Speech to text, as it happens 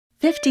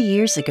50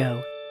 years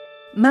ago,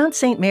 Mount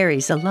St.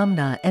 Mary's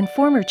alumna and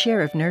former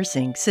chair of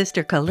nursing,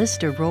 Sister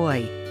Callista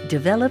Roy,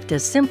 developed a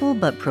simple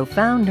but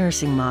profound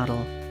nursing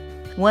model,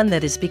 one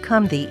that has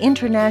become the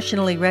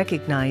internationally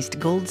recognized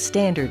gold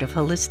standard of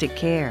holistic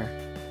care.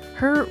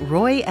 Her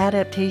Roy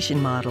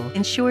Adaptation Model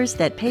ensures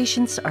that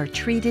patients are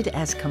treated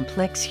as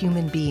complex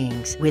human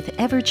beings with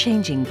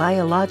ever-changing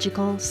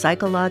biological,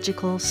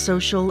 psychological,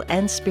 social,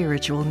 and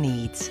spiritual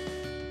needs.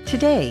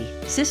 Today,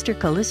 Sister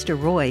Callista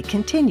Roy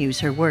continues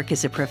her work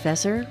as a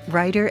professor,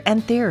 writer,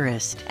 and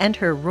theorist, and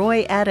her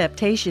Roy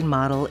Adaptation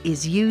Model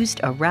is used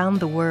around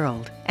the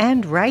world,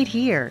 and right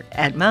here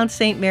at Mount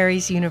St.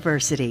 Mary's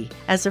University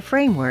as a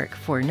framework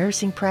for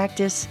nursing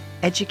practice,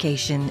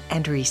 education,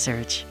 and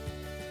research.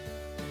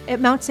 At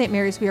Mount St.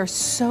 Mary's, we are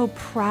so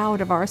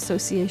proud of our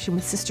association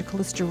with Sister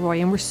Callista Roy,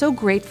 and we're so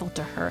grateful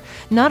to her.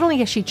 Not only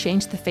has she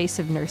changed the face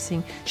of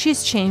nursing, she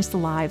has changed the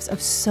lives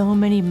of so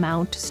many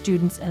Mount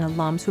students and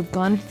alums who have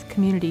gone into the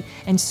community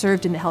and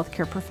served in the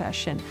healthcare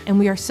profession. And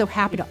we are so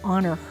happy to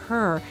honor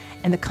her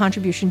and the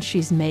contribution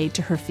she's made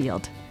to her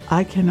field.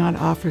 I cannot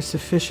offer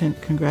sufficient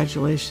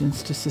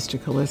congratulations to Sister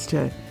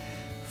Callista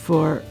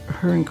for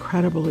her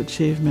incredible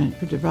achievement,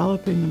 for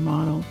developing the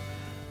model,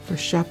 for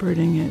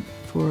shepherding it,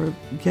 for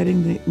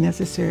getting the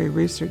necessary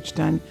research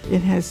done. It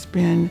has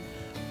been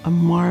a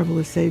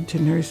marvelous aid to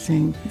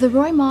nursing. The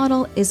Roy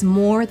model is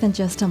more than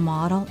just a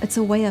model. It's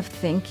a way of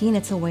thinking,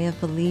 it's a way of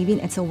believing,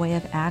 it's a way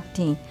of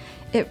acting.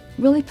 It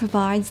really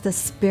provides the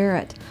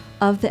spirit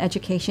of the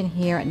education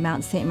here at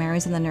Mount St.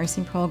 Mary's in the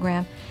nursing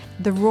program.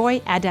 The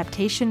Roy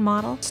Adaptation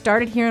Model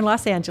started here in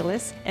Los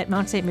Angeles at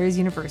Mount St. Mary's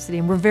University,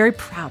 and we're very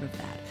proud of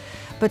that.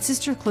 But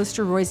Sister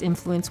Callista Roy's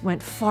influence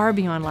went far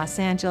beyond Los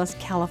Angeles,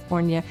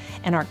 California,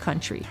 and our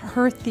country.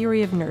 Her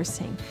theory of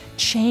nursing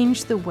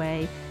changed the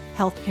way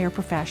healthcare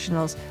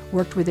professionals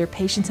worked with their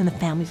patients and the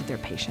families of their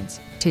patients.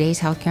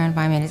 Today's healthcare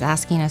environment is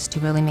asking us to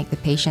really make the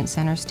patient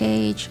center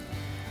stage,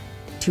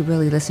 to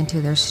really listen to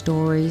their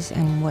stories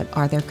and what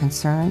are their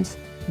concerns.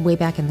 Way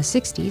back in the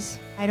 60s,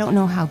 I don't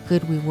know how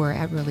good we were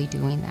at really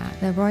doing that.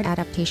 The Roy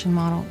Adaptation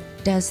Model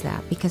does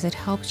that because it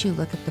helps you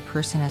look at the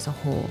person as a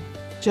whole.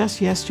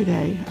 Just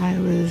yesterday, I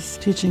was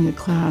teaching a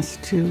class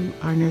to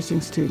our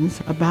nursing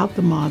students about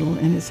the model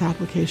and its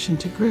application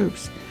to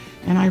groups.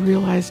 And I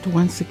realized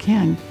once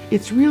again,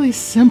 it's really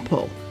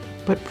simple,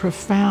 but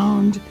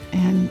profound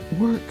and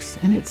works,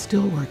 and it's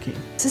still working.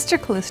 Sister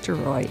Callista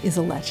Roy is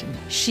a legend.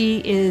 She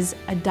is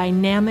a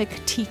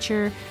dynamic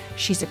teacher.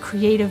 She's a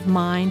creative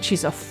mind.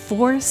 She's a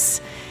force.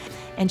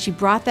 And she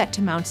brought that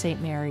to Mount St.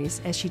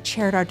 Mary's as she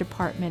chaired our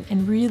department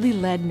and really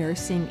led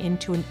nursing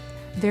into a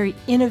very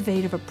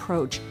innovative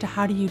approach to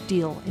how do you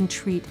deal and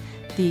treat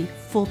the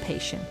full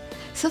patient.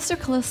 Sister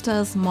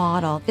Callista's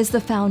model is the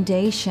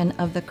foundation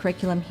of the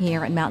curriculum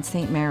here at Mount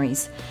St.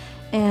 Mary's.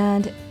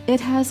 And it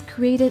has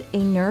created a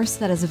nurse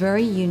that is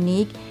very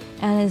unique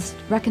and is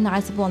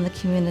recognizable in the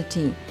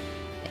community.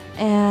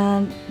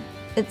 And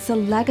it's a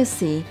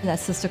legacy that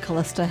Sister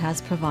Callista has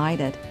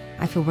provided.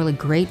 I feel really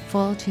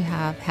grateful to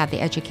have had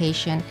the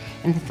education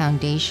and the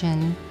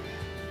foundation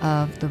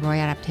of the Roy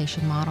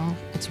Adaptation Model.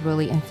 It's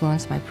really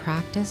influenced my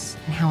practice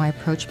and how I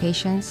approach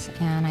patients,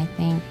 and I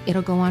think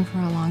it'll go on for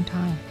a long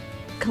time.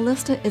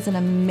 Callista is an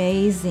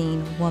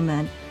amazing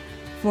woman.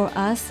 For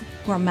us,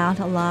 who are Mount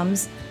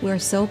alums, we're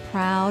so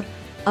proud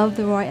of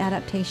the Roy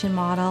Adaptation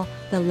Model,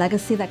 the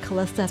legacy that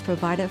Callista has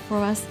provided for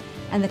us,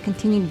 and the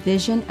continued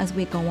vision as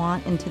we go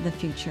on into the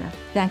future.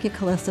 Thank you,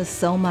 Callista,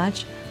 so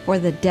much for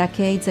the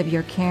decades of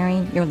your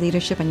caring, your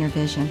leadership, and your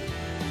vision.